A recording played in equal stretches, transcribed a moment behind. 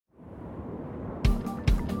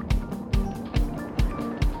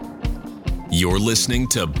You're listening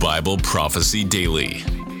to Bible Prophecy Daily,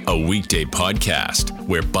 a weekday podcast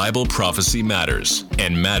where Bible prophecy matters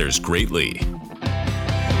and matters greatly.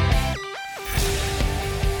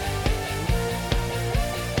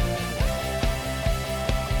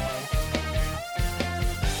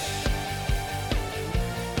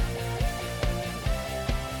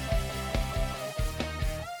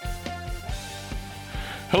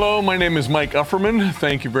 Hello, my name is Mike Ufferman.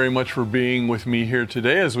 Thank you very much for being with me here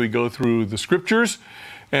today as we go through the scriptures.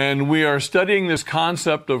 And we are studying this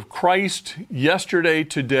concept of Christ yesterday,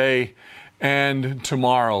 today, and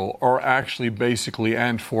tomorrow, or actually basically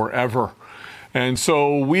and forever. And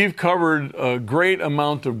so we've covered a great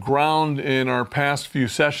amount of ground in our past few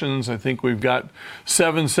sessions. I think we've got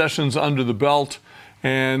 7 sessions under the belt.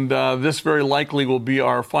 And this very likely will be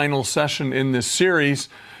our final session in this series.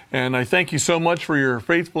 And I thank you so much for your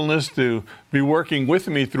faithfulness to be working with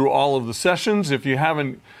me through all of the sessions. If you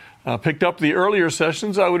haven't picked up the earlier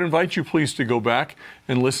sessions, I would invite you please to go back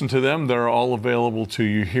and listen to them. They're all available to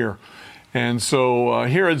you here. And so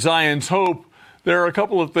here at Zion's Hope, there are a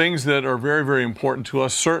couple of things that are very, very important to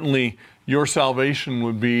us. Certainly, your salvation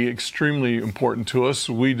would be extremely important to us.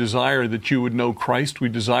 We desire that you would know Christ. We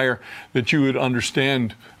desire that you would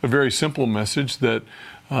understand a very simple message that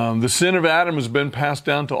the sin of Adam has been passed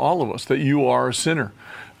down to all of us, that you are a sinner.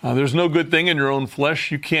 There's no good thing in your own flesh.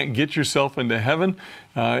 You can't get yourself into heaven.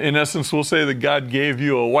 In essence, we'll say that God gave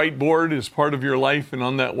you a whiteboard as part of your life, and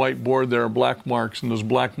on that whiteboard there are black marks, and those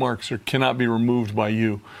black marks cannot be removed by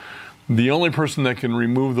you. The only person that can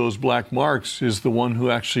remove those black marks is the one who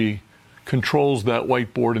actually controls that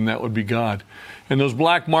whiteboard, and that would be God. And those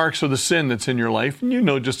black marks are the sin that's in your life. And you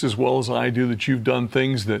know just as well as I do that you've done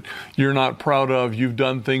things that you're not proud of. You've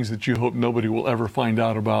done things that you hope nobody will ever find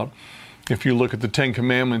out about. If you look at the 10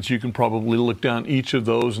 Commandments, you can probably look down each of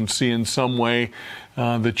those and see in some way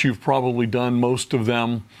that you've probably done most of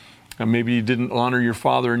them. Maybe you didn't honor your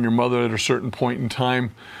father and your mother at a certain point in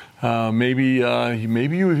time. Maybe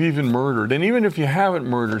you've even murdered. And even if you haven't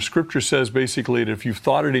murdered, Scripture says basically that if you've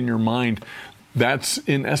thought it in your mind, that's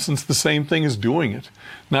in essence the same thing as doing it.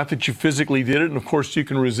 Not that you physically did it, and of course you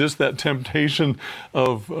can resist that temptation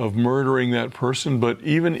of murdering that person, but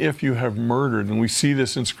even if you have murdered, and we see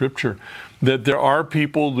this in Scripture, that there are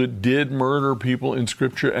people that did murder people in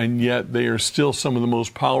Scripture, and yet they are still some of the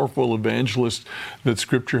most powerful evangelists that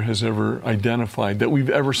Scripture has ever identified, that we've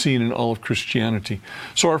ever seen in all of Christianity.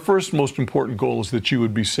 So our first most important goal is that you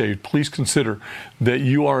would be saved. Please consider that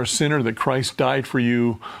you are a sinner, that Christ died for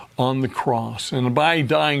you on the cross. And by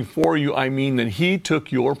dying for you, I mean that He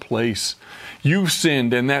took your place. You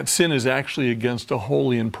sinned, and that sin is actually against a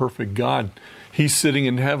holy and perfect God. He's sitting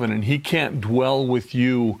in heaven, and He can't dwell with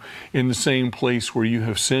you in the same place where you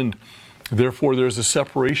have sinned. Therefore, there's a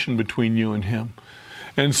separation between you and Him.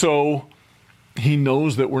 And so He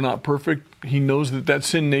knows that we're not perfect. He knows that that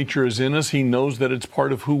sin nature is in us. He knows that it's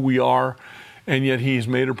part of who we are. And yet He's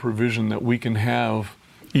made a provision that we can have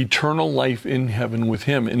eternal life in heaven with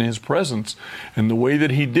Him in His presence. And the way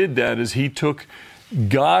that He did that is He took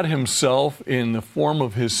God Himself in the form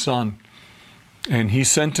of His Son. And He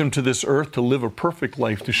sent Him to this earth to live a perfect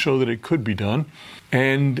life to show that it could be done.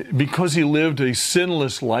 And because He lived a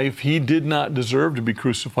sinless life, He did not deserve to be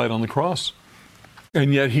crucified on the cross.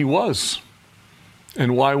 And yet He was.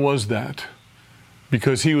 And why was that?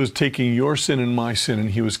 Because He was taking your sin and my sin,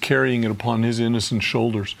 and He was carrying it upon His innocent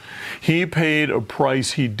shoulders. He paid a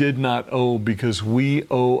price He did not owe, because we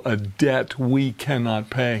owe a debt we cannot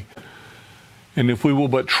pay. And if we will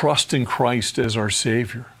but trust in Christ as our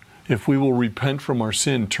Savior, if we will repent from our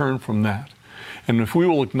sin, turn from that, and if we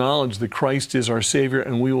will acknowledge that Christ is our Savior,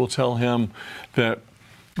 and we will tell Him that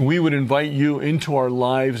we would invite You into our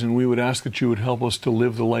lives, and we would ask that You would help us to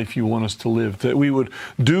live the life You want us to live, that we would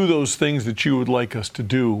do those things that You would like us to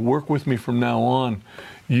do. Work with me from now on.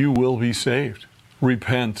 You will be saved.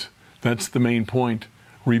 Repent. That's the main point.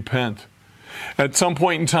 Repent. At some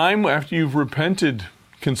point in time, after you've repented,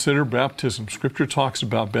 consider baptism. Scripture talks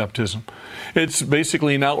about baptism. It's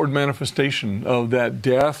basically an outward manifestation of that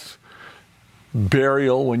death,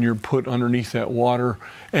 burial when you're put underneath that water,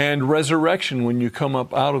 and resurrection when you come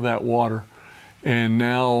up out of that water, and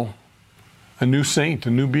now a new saint,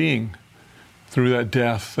 a new being through that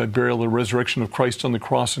death, that burial, the resurrection of Christ on the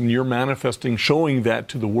cross, and you're manifesting, showing that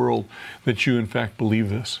to the world that you in fact believe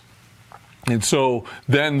this. And so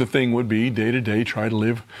then the thing would be day to day try to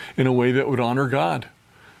live in a way that would honor God.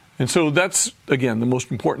 And so that's, again, the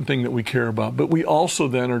most important thing that we care about. But we also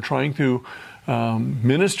then are trying to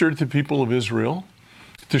minister to the people of Israel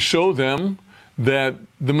to show them that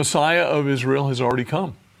the Messiah of Israel has already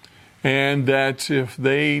come. and that if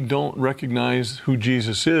they don't recognize who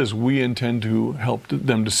Jesus is, we intend to help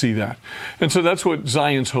them to see that. And so that's what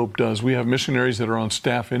Zion's Hope does. We have missionaries that are on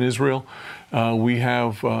staff in Israel. We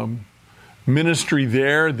have ministry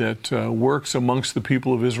there that works amongst the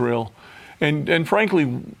people of Israel. And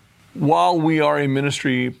frankly, while we are a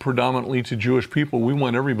ministry predominantly to Jewish people, we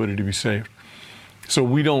want everybody to be saved. So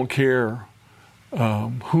we don't care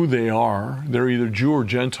who they are. They're either Jew or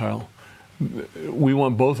Gentile. We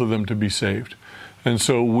want both of them to be saved. And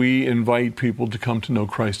so we invite people to come to know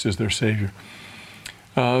Christ as their Savior.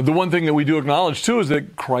 The one thing that we do acknowledge, too, is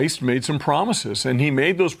that Christ made some promises. And He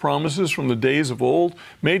made those promises from the days of old,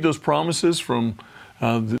 made those promises from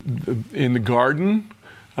in the garden.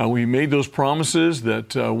 We made those promises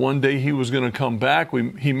that one day He was going to come back.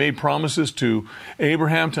 He made promises to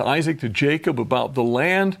Abraham, to Isaac, to Jacob about the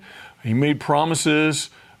land. He made promises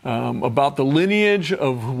about the lineage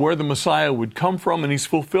of where the Messiah would come from, and He's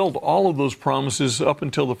fulfilled all of those promises up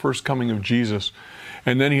until the first coming of Jesus.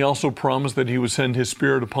 And then He also promised that He would send His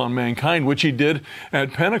Spirit upon mankind, which He did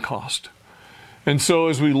at Pentecost. And so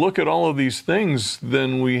as we look at all of these things,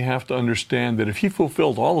 then we have to understand that if He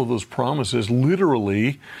fulfilled all of those promises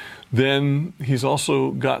literally, then He's also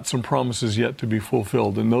got some promises yet to be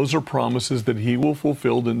fulfilled. And those are promises that He will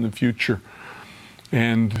fulfill in the future.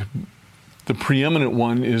 And the preeminent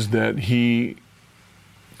one is that He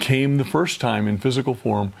came the first time in physical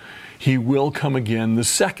form. He will come again the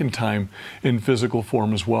second time in physical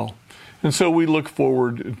form as well. And so we look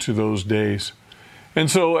forward to those days. And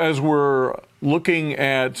so as we're looking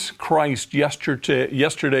at Christ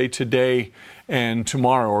yesterday, today, and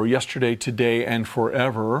tomorrow, or yesterday, today, and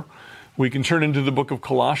forever, we can turn into the book of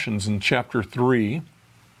Colossians in chapter 3,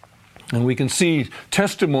 and we can see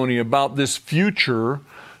testimony about this future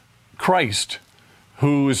Christ,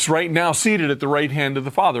 who is right now seated at the right hand of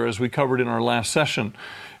the Father, as we covered in our last session.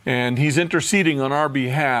 And He's interceding on our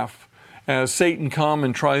behalf as Satan comes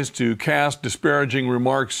and tries to cast disparaging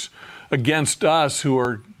remarks against us who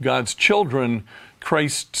are God's children.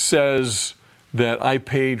 Christ says that I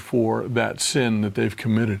paid for that sin that they've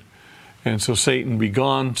committed. And so Satan, be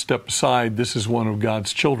gone, step aside. This is one of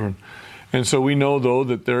God's children. And so we know, though,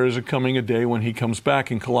 that there is coming a day when He comes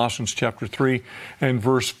back. In Colossians chapter 3 and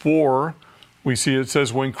verse 4, we see it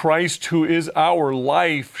says, when Christ, who is our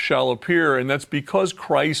life, shall appear. And that's because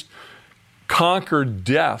Christ conquered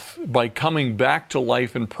death by coming back to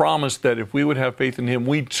life and promised that if we would have faith in Him,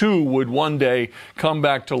 we too would one day come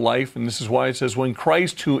back to life. And this is why it says, when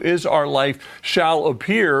Christ, who is our life, shall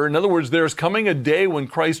appear. In other words, there's coming a day when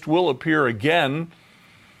Christ will appear again.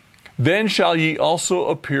 Then shall ye also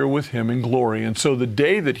appear with Him in glory. And so the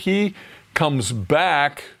day that He comes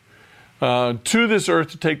back to this earth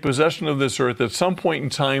to take possession of this earth, at some point in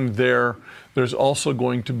time there's also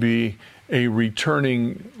going to be a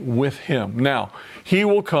returning with Him. Now, He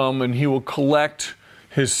will come and He will collect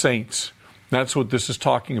His saints. That's what this is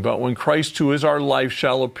talking about. When Christ, who is our life,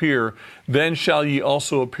 shall appear, then shall ye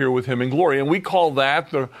also appear with Him in glory. And we call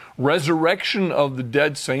that the resurrection of the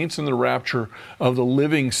dead saints and the rapture of the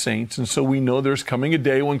living saints. And so we know there's coming a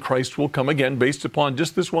day when Christ will come again, based upon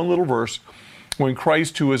just this one little verse. When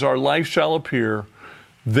Christ, who is our life, shall appear,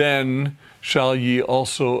 then shall ye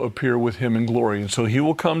also appear with Him in glory. And so He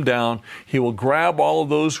will come down. He will grab all of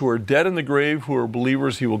those who are dead in the grave, who are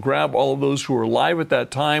believers. He will grab all of those who are alive at that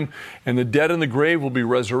time, and the dead in the grave will be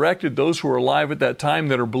resurrected. Those who are alive at that time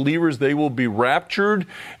that are believers, they will be raptured,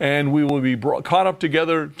 and we will be caught up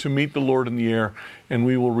together to meet the Lord in the air, and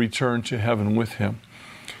we will return to heaven with Him.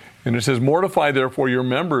 And it says, mortify therefore your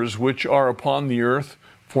members which are upon the earth,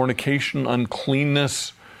 fornication,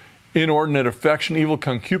 uncleanness, inordinate affection, evil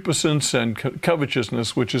concupiscence, and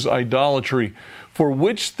covetousness, which is idolatry, for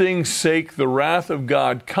which things' sake the wrath of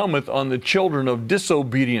God cometh on the children of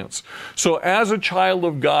disobedience. So as a child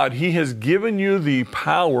of God, He has given you the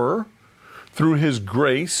power through His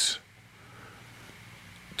grace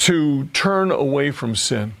to turn away from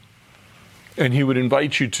sin. And He would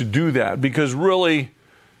invite you to do that, because really,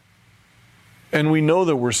 and we know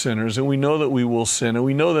that we're sinners, and we know that we will sin, and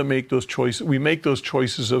we know that we make those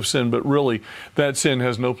choices of sin, but really that sin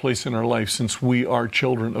has no place in our life since we are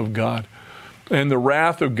children of God. And the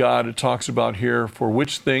wrath of God, it talks about here, for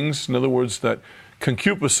which things, in other words, that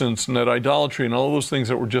concupiscence and that idolatry and all those things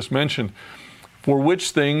that were just mentioned, for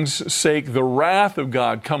which things' sake the wrath of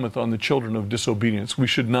God cometh on the children of disobedience. We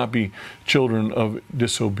should not be children of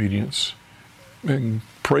disobedience. And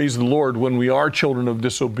praise the Lord, when we are children of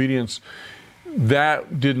disobedience,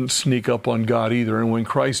 that didn't sneak up on God either. And when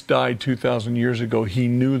Christ died 2,000 years ago, He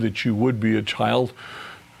knew that you would be a child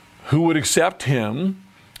who would accept Him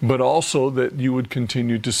but also that you would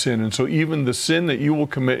continue to sin. And so even the sin that you will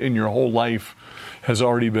commit in your whole life has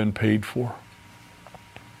already been paid for.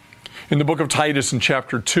 In the book of Titus in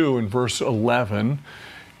chapter 2 in verse 11,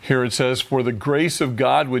 here it says, "For the grace of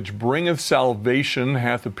God which bringeth salvation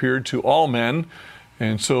hath appeared to all men."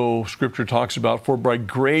 And so Scripture talks about, "For by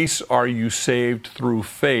grace are you saved through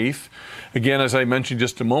faith." Again, as I mentioned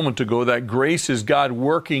just a moment ago, that grace is God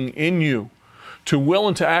working in you to will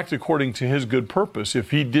and to act according to His good purpose. If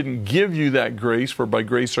He didn't give you that grace, for by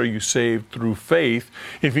grace are you saved through faith,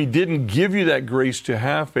 if He didn't give you that grace to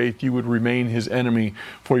have faith, you would remain His enemy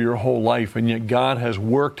for your whole life. And yet God has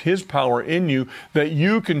worked His power in you that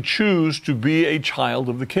you can choose to be a child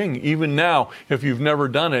of the King. Even now, if you've never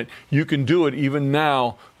done it, you can do it even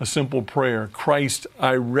now. A simple prayer. Christ,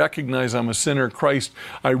 I recognize I'm a sinner. Christ,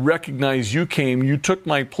 I recognize you came, you took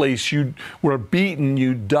my place, you were beaten,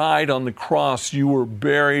 you died on the cross, you were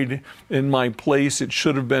buried in my place, it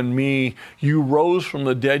should have been me. You rose from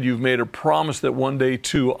the dead, you've made a promise that one day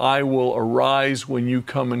too I will arise when you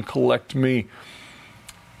come and collect me.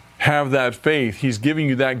 Have that faith. He's giving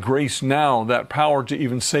you that grace now, that power to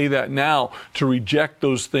even say that now, to reject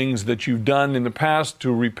those things that you've done in the past,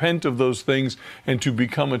 to repent of those things, and to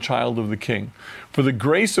become a child of the King. "For the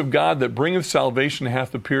grace of God that bringeth salvation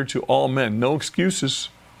hath appeared to all men." No excuses.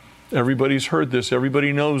 Everybody's heard this.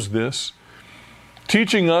 Everybody knows this.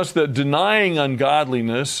 "Teaching us that denying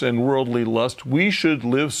ungodliness and worldly lust, we should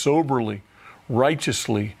live soberly,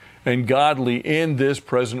 righteously, and godly in this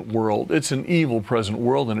present world." It's an evil present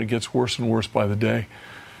world, and it gets worse and worse by the day.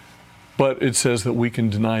 But it says that we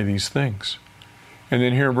can deny these things. And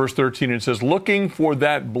then here in verse 13 it says, "Looking for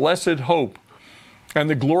that blessed hope and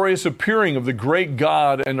the glorious appearing of the great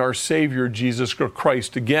God and our Savior Jesus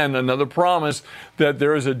Christ." Again, another promise that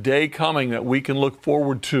there is a day coming that we can look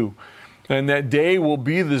forward to. And that day will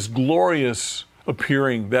be this glorious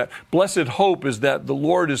appearing. That blessed hope is that the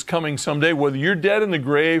Lord is coming someday. Whether you're dead in the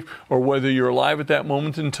grave or whether you're alive at that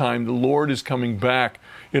moment in time, the Lord is coming back.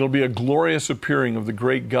 It'll be a glorious appearing of the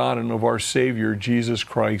great God and of our Savior, Jesus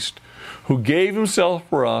Christ, who gave Himself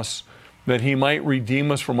for us that He might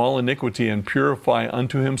redeem us from all iniquity and purify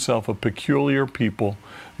unto Himself a peculiar people,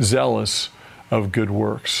 zealous of good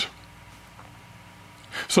works.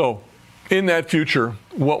 So, in that future,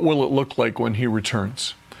 what will it look like when He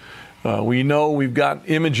returns? We know we've got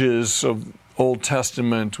images of Old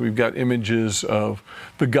Testament. We've got images of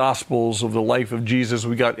the Gospels, of the life of Jesus.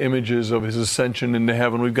 We've got images of His ascension into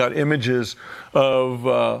heaven. We've got images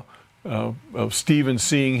of Stephen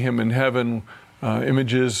seeing Him in heaven,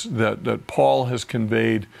 images that Paul has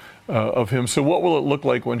conveyed of Him. So what will it look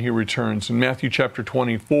like when He returns? In Matthew chapter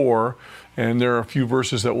 24, and there are a few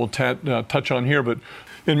verses that we'll touch on here, but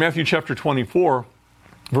in Matthew chapter 24,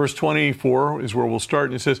 verse 24 is where we'll start,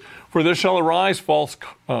 and it says, "For there shall arise false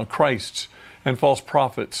Christs and false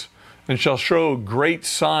prophets, and shall show great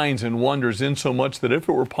signs and wonders, insomuch that if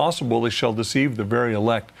it were possible, they shall deceive the very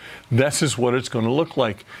elect." This is what it's going to look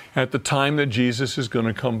like at the time that Jesus is going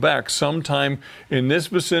to come back. Sometime in this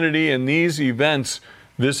vicinity, in these events,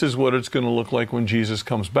 this is what it's going to look like when Jesus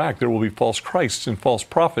comes back. There will be false Christs and false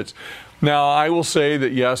prophets. Now, I will say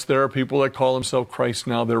that, yes, there are people that call themselves Christ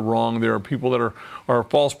now. They're wrong. There are people that are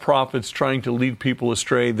false prophets trying to lead people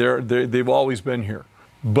astray. They've always been here.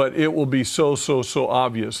 But it will be so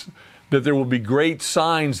obvious that there will be great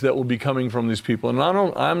signs that will be coming from these people. And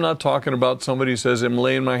I'm not talking about somebody who says, "I'm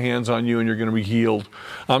laying my hands on you and you're going to be healed."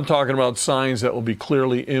 I'm talking about signs that will be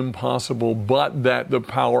clearly impossible, but that the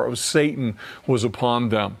power of Satan was upon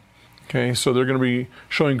them. Okay, so they're going to be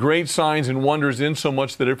showing great signs and wonders,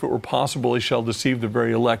 insomuch that if it were possible, they shall deceive the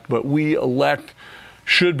very elect. But we elect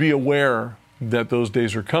should be aware that those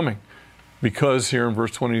days are coming. Because here in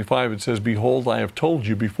verse 25 it says, "Behold, I have told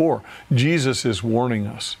you before." Jesus is warning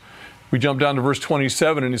us. We jump down to verse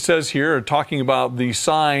 27, and it says here, talking about the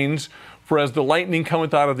signs, "For as the lightning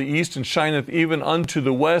cometh out of the east and shineth even unto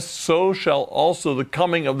the west, so shall also the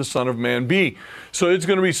coming of the Son of Man be." So it's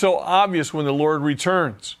going to be so obvious when the Lord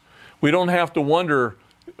returns. We don't have to wonder,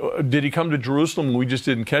 did He come to Jerusalem and we just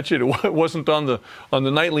didn't catch it? It wasn't on the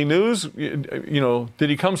nightly news. Did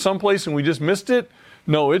He come someplace and we just missed it?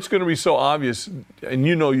 No, it's going to be so obvious. And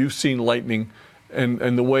you've seen lightning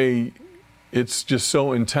and the way it's just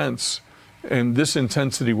so intense. And this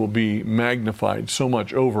intensity will be magnified so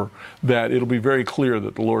much over that it'll be very clear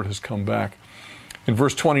that the Lord has come back. In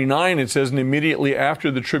verse 29, it says, "And immediately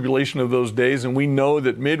after the tribulation of those days," and we know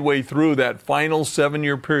that midway through that final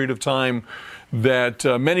 7-year period of time that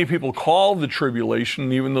many people call the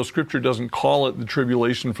tribulation, even though Scripture doesn't call it the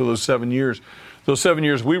tribulation for those 7 years. Those 7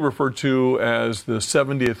 years we refer to as the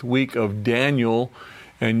 70th week of Daniel.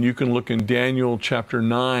 And you can look in Daniel chapter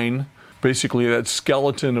 9. Basically, that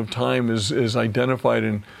skeleton of time is identified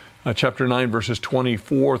in chapter 9, verses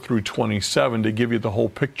 24 through 27 to give you the whole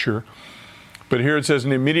picture. But here it says,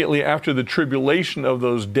 and immediately after the tribulation of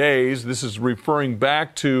those days, this is referring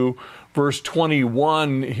back to verse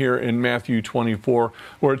 21 here in Matthew 24,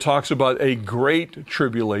 where it talks about a great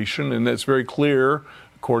tribulation, and that's very clear,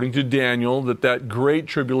 according to Daniel, that great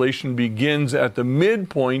tribulation begins at the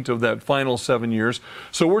midpoint of that final 7 years.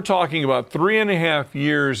 So we're talking about 3.5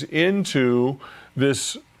 years into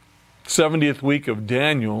this 70th week of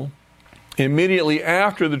Daniel. Immediately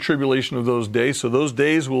after the tribulation of those days, so those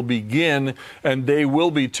days will begin and they will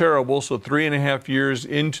be terrible. So 3.5 years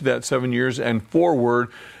into that 7 years and forward,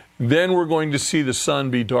 then we're going to see the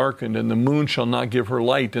sun be darkened, and the moon shall not give her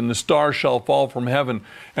light, and the stars shall fall from heaven,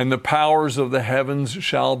 and the powers of the heavens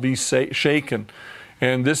shall be shaken.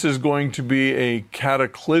 And this is going to be a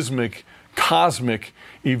cataclysmic, cosmic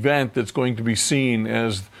event that's going to be seen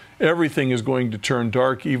as everything is going to turn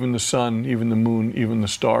dark, even the sun, even the moon, even the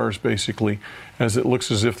stars, basically, as it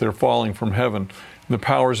looks as if they're falling from heaven. The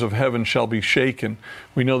powers of heaven shall be shaken.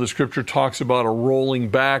 We know the scripture talks about a rolling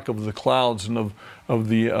back of the clouds and of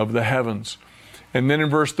the heavens. And then in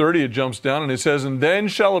verse 30 it jumps down and it says, and then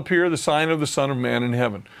shall appear the sign of the Son of Man in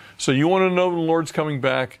heaven. So you want to know the Lord's coming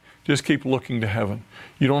back, just keep looking to heaven.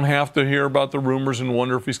 You don't have to hear about the rumors and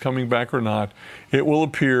wonder if he's coming back or not. It will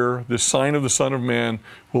appear, the sign of the Son of Man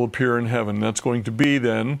will appear in heaven. That's going to be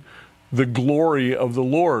then the glory of the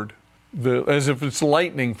Lord. As if it's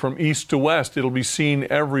lightning from east to west, it'll be seen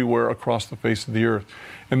everywhere across the face of the earth.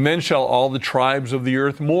 And then shall all the tribes of the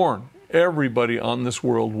earth mourn. Everybody on this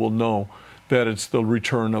world will know that it's the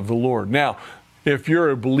return of the Lord. Now, if you're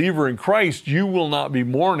a believer in Christ, you will not be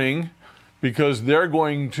mourning, because they're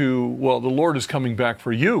going to, the Lord is coming back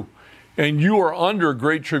for you. And you are under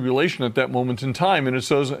great tribulation at that moment in time. And it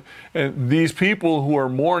says, these people who are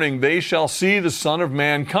mourning, they shall see the Son of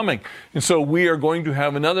Man coming. And so we are going to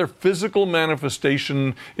have another physical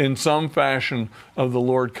manifestation in some fashion of the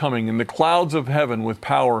Lord coming in the clouds of heaven with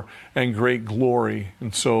power and great glory.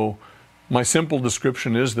 And so my simple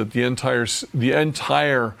description is that the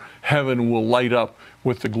entire heaven will light up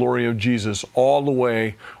with the glory of Jesus all the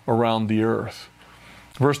way around the earth.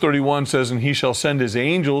 Verse 31 says, and he shall send his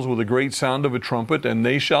angels with a great sound of a trumpet, and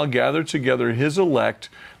they shall gather together his elect.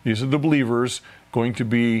 These are the believers, going to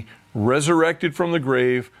be resurrected from the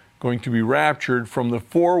grave, going to be raptured from the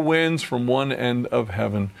four winds from one end of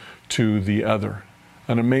heaven to the other.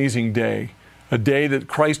 An amazing day. A day that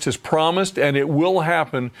Christ has promised, and it will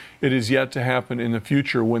happen. It is yet to happen in the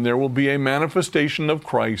future when there will be a manifestation of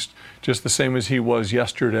Christ, just the same as he was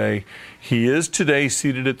yesterday. He is today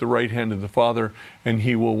seated at the right hand of the Father, and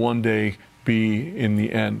he will one day be in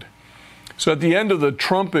the end. So at the end of the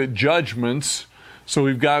trumpet judgments, so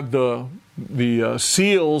we've got the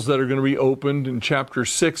seals that are going to be opened in chapter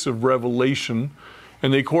 6 of Revelation,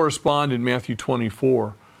 and they correspond in Matthew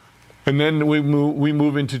 24. And then we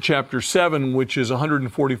move into chapter 7, which is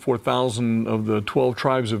 144,000 of the 12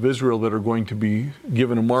 tribes of Israel that are going to be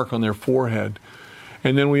given a mark on their forehead.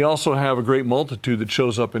 And then we also have a great multitude that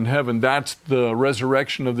shows up in heaven. That's the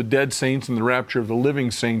resurrection of the dead saints and the rapture of the living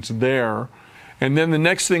saints there. And then the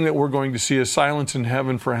next thing that we're going to see is silence in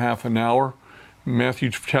heaven for half an hour. In Matthew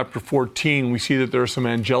chapter 14, we see that there are some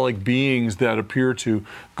angelic beings that appear to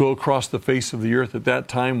go across the face of the earth at that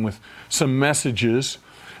time with some messages.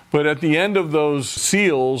 But at the end of those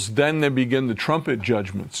seals, then they begin the trumpet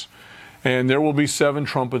judgments. And there will be 7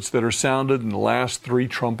 trumpets that are sounded, and the last 3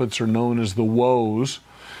 trumpets are known as the woes.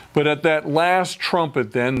 But at that last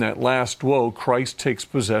trumpet then, that last woe, Christ takes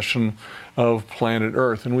possession of planet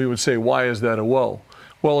Earth. And we would say, why is that a woe?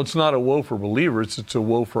 Well, it's not a woe for believers, it's a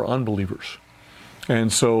woe for unbelievers.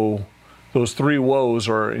 And so those 3 woes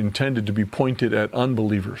are intended to be pointed at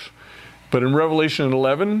unbelievers. But in Revelation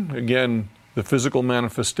 11, again, the physical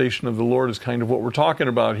manifestation of the Lord is kind of what we're talking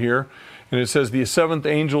about here. And it says the 7th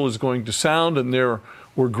angel is going to sound, and there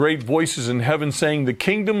were great voices in heaven saying, the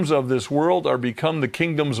kingdoms of this world are become the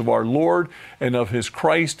kingdoms of our Lord and of his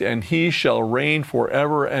Christ, and he shall reign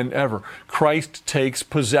forever and ever. Christ takes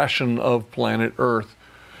possession of planet Earth.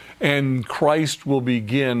 And Christ will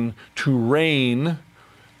begin to reign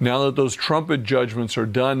now that those trumpet judgments are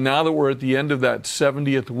done, now that we're at the end of that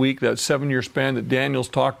 70th week, that 7-year span that Daniel's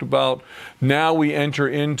talked about, now we enter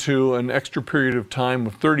into an extra period of time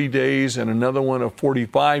of 30 days and another one of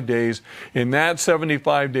 45 days. In that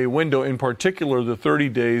 75-day window, in particular the 30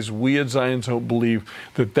 days, we at Zion's Hope believe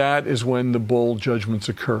that that is when the bowl judgments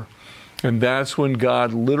occur. And that's when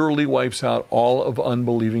God literally wipes out all of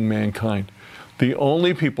unbelieving mankind. The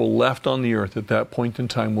only people left on the earth at that point in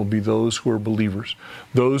time will be those who are believers,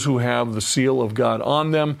 those who have the seal of God on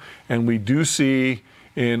them. And we do see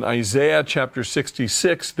in Isaiah chapter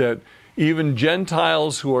 66 that even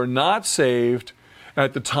Gentiles who are not saved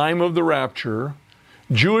at the time of the rapture,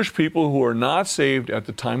 Jewish people who are not saved at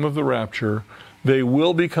the time of the rapture, they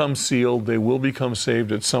will become sealed, they will become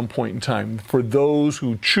saved at some point in time for those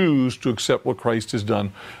who choose to accept what Christ has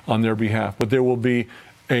done on their behalf. But there will be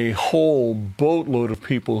a whole boatload of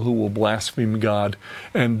people who will blaspheme God,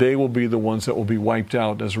 and they will be the ones that will be wiped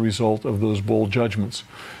out as a result of those bowl judgments.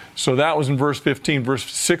 So that was in verse 15. Verse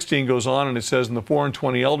 16 goes on, and it says, "And the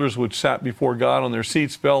 24 elders which sat before God on their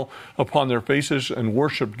seats fell upon their faces and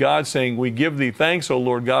worshipped God, saying, We give thee thanks, O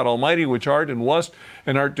Lord God Almighty, which art and wast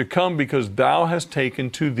and art to come, because thou hast taken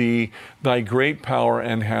to thee thy great power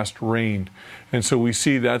and hast reigned." And so we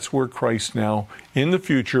see that's where Christ now, in the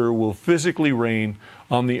future, will physically reign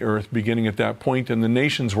on the earth, beginning at that point. And the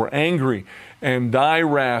nations were angry, and thy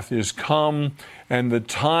wrath is come, and the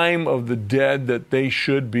time of the dead that they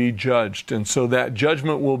should be judged. And so that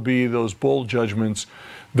judgment will be those bowl judgments.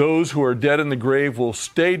 Those who are dead in the grave will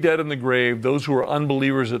stay dead in the grave. Those who are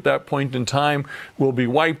unbelievers at that point in time will be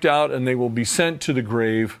wiped out, and they will be sent to the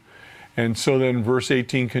grave. And so then verse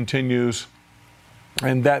 18 continues,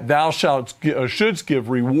 "And that thou shouldst give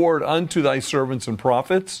reward unto thy servants and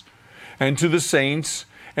prophets, and to the saints,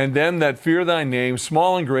 and them that fear thy name,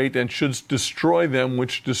 small and great, and shouldst destroy them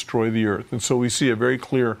which destroy the earth." And so we see a very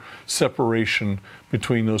clear separation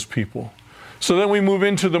between those people. So then we move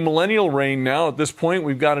into the millennial reign now. At this point,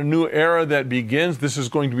 we've got a new era that begins. This is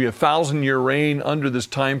going to be a 1,000-year reign under this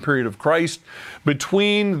time period of Christ.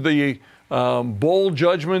 Between the bowl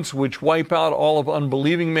judgments, which wipe out all of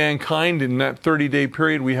unbelieving mankind in that 30-day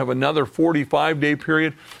period, we have another 45-day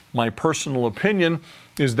period. My personal opinion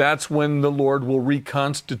is that's when the Lord will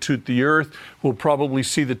reconstitute the earth. We'll probably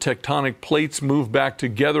see the tectonic plates move back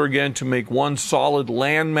together again to make one solid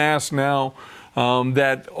landmass now,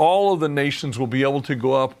 that all of the nations will be able to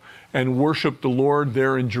go up and worship the Lord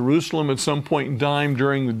there in Jerusalem at some point in time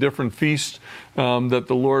during the different feasts that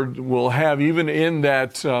the Lord will have, even in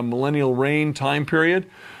that millennial reign time period.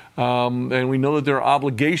 And we know that there are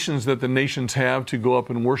obligations that the nations have to go up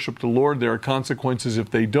and worship the Lord. There are consequences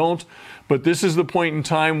if they don't. But this is the point in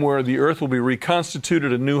time where the earth will be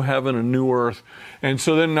reconstituted, a new heaven, a new earth. And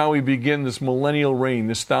so then now we begin this millennial reign,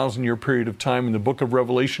 this 1,000-year period of time in the book of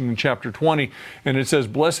Revelation in chapter 20. And it says,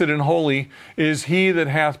 "Blessed and holy is he that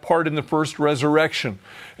hath part in the first resurrection."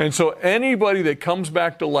 And so anybody that comes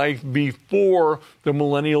back to life before the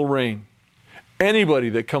millennial reign, anybody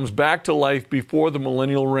that comes back to life before the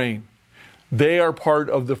millennial reign, they are part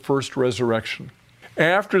of the first resurrection.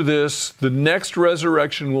 After this, the next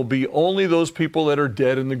resurrection will be only those people that are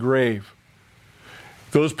dead in the grave.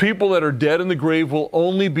 Those people that are dead in the grave will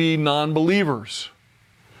only be non-believers.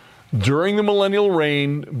 During the millennial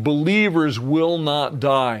reign, believers will not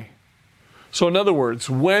die. So in other words,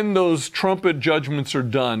 when those trumpet judgments are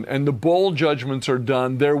done and the bowl judgments are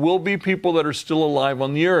done, there will be people that are still alive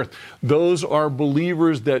on the earth. Those are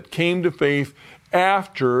believers that came to faith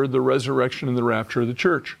after the resurrection and the rapture of the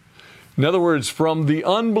church. In other words, from the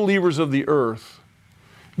unbelievers of the earth,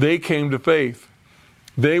 they came to faith.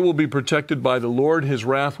 They will be protected by the Lord. His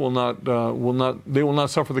wrath they will not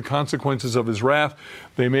suffer the consequences of his wrath.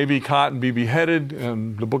 They may be caught and be beheaded.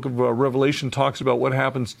 And the book of Revelation talks about what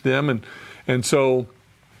happens to them. And so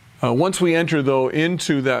once we enter, though,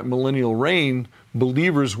 into that millennial reign,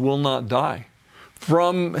 believers will not die.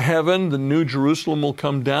 From heaven, the new Jerusalem will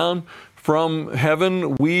come down. From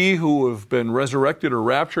heaven, we who have been resurrected or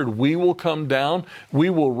raptured, we will come down.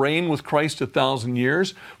 We will reign with Christ 1,000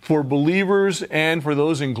 years. For believers and for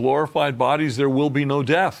those in glorified bodies, there will be no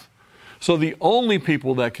death. So the only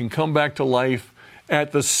people that can come back to life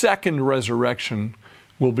at the second resurrection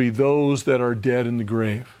will be those that are dead in the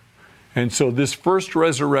grave. And so this first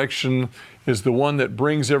resurrection is the one that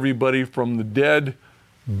brings everybody from the dead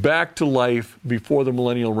back to life before the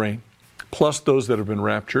millennial reign, plus those that have been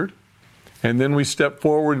raptured. And then we step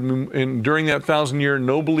forward, and during that 1,000 year,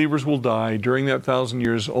 no believers will die. During that 1,000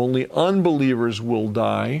 years, only unbelievers will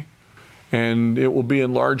die. And it will be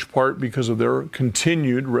in large part because of their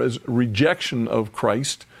continued rejection of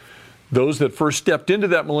Christ. Those that first stepped into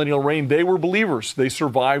that millennial reign, they were believers. They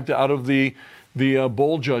survived out of the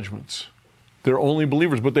bowl judgments. They're only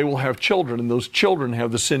believers, but they will have children, and those children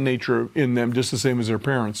have the sin nature in them just the same as their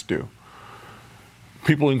parents do.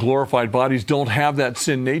 People in glorified bodies don't have that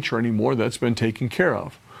sin nature anymore. That's been taken care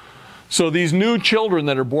of. So these new children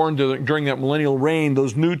that are born during that millennial reign,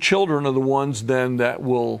 those new children are the ones then that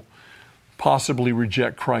will possibly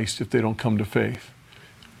reject Christ if they don't come to faith.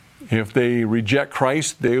 If they reject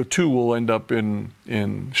Christ, they too will end up in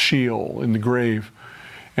Sheol, in the grave.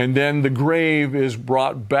 And then the grave is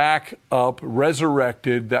brought back up,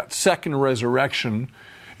 resurrected. That second resurrection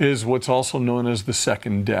is what's also known as the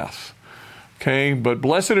second death. Okay, but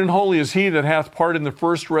blessed and holy is he that hath part in the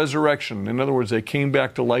first resurrection. In other words, they came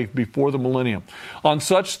back to life before the millennium. On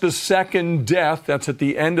such the second death, that's at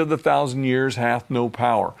the end of the 1,000 years, hath no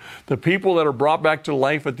power. The people that are brought back to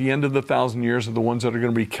life at the end of the 1,000 years are the ones that are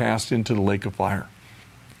going to be cast into the lake of fire.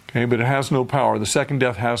 Okay, but it has no power. The second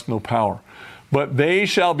death has no power. But they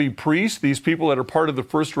shall be priests. These people that are part of the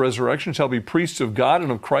first resurrection shall be priests of God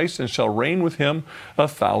and of Christ, and shall reign with him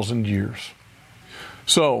 1,000 years.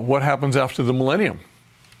 So, what happens after the millennium?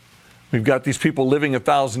 We've got these people living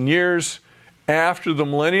 1,000 years. After the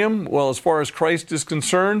millennium, well, as far as Christ is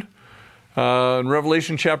concerned, in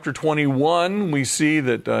Revelation chapter 21, we see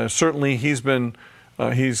that certainly he's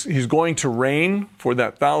going to reign for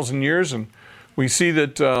that 1,000 years, and we see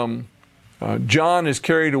that John is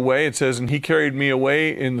carried away. It says, and he carried me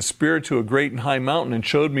away in the spirit to a great and high mountain and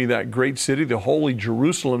showed me that great city, the holy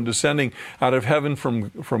Jerusalem, descending out of heaven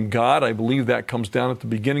from God. I believe that comes down at the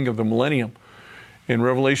beginning of the millennium. In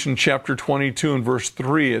Revelation chapter 22 and verse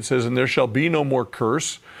 3, it says, and there shall be no more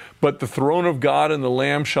curse, but the throne of God and the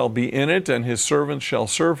Lamb shall be in it, and his servants shall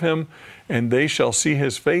serve him, and they shall see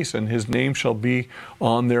his face, and his name shall be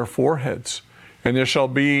on their foreheads. And there shall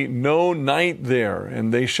be no night there,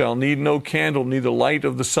 and they shall need no candle, neither light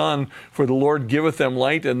of the sun, for the Lord giveth them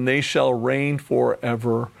light, and they shall reign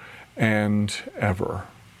forever and ever.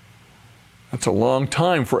 That's a long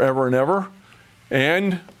time, forever and ever.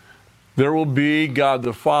 And there will be God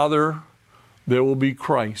the Father, there will be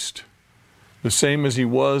Christ, the same as he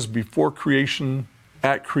was before creation,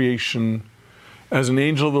 at creation, as an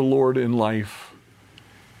angel of the Lord in life,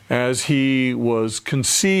 as he was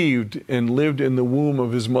conceived and lived in the womb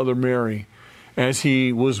of his mother Mary, as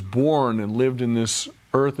he was born and lived in this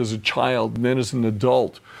earth as a child and then as an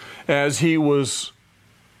adult, as he was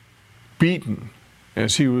beaten,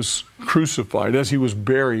 as he was crucified, as he was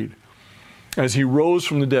buried, as he rose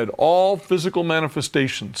from the dead, all physical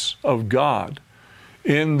manifestations of God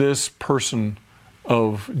in this person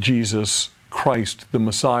of Jesus Christ, the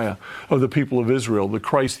Messiah of the people of Israel, the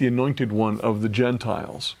Christ, the anointed one of the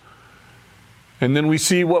Gentiles. And then we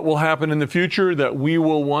see what will happen in the future, that we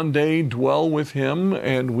will one day dwell with him,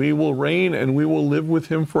 and we will reign, and we will live with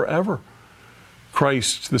him forever.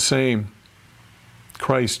 Christ the same.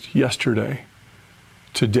 Christ yesterday,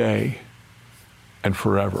 today, and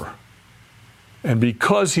forever. And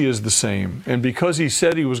because he is the same, and because he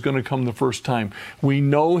said he was going to come the first time, we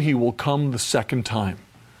know he will come the second time.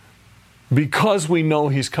 Because we know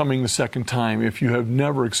he's coming the second time, if you have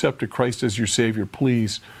never accepted Christ as your Savior,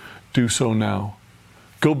 please do so now.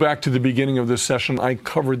 Go back to the beginning of this session. I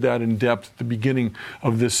covered that in depth at the beginning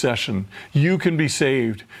of this session. You can be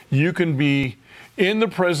saved. You can be in the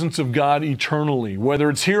presence of God eternally. Whether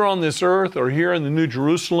it's here on this earth or here in the New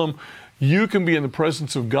Jerusalem, you can be in the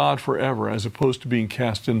presence of God forever, as opposed to being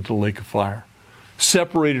cast into the lake of fire,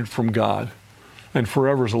 separated from God. And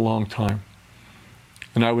forever is a long time.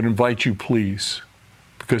 And I would invite you, please,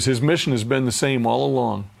 because his mission has been the same all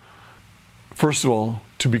along. First of all,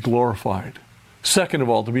 to be glorified. Second of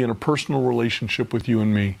all, to be in a personal relationship with you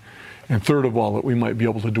and me. And third of all, that we might be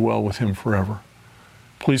able to dwell with him forever.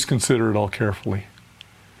 Please consider it all carefully.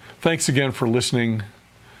 Thanks again for listening.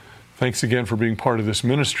 Thanks again for being part of this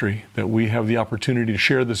ministry, that we have the opportunity to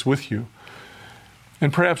share this with you.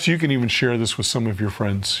 And perhaps you can even share this with some of your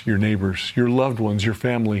friends, your neighbors, your loved ones, your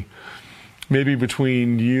family. Maybe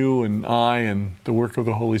between you and I and the work of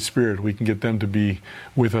the Holy Spirit, we can get them to be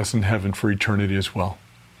with us in heaven for eternity as well.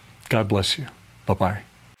 God bless you. Bye-bye.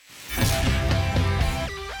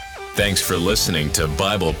 Thanks for listening to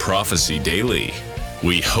Bible Prophecy Daily.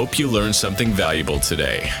 We hope you learned something valuable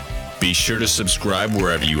today. Be sure to subscribe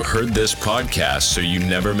wherever you heard this podcast so you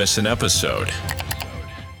never miss an episode.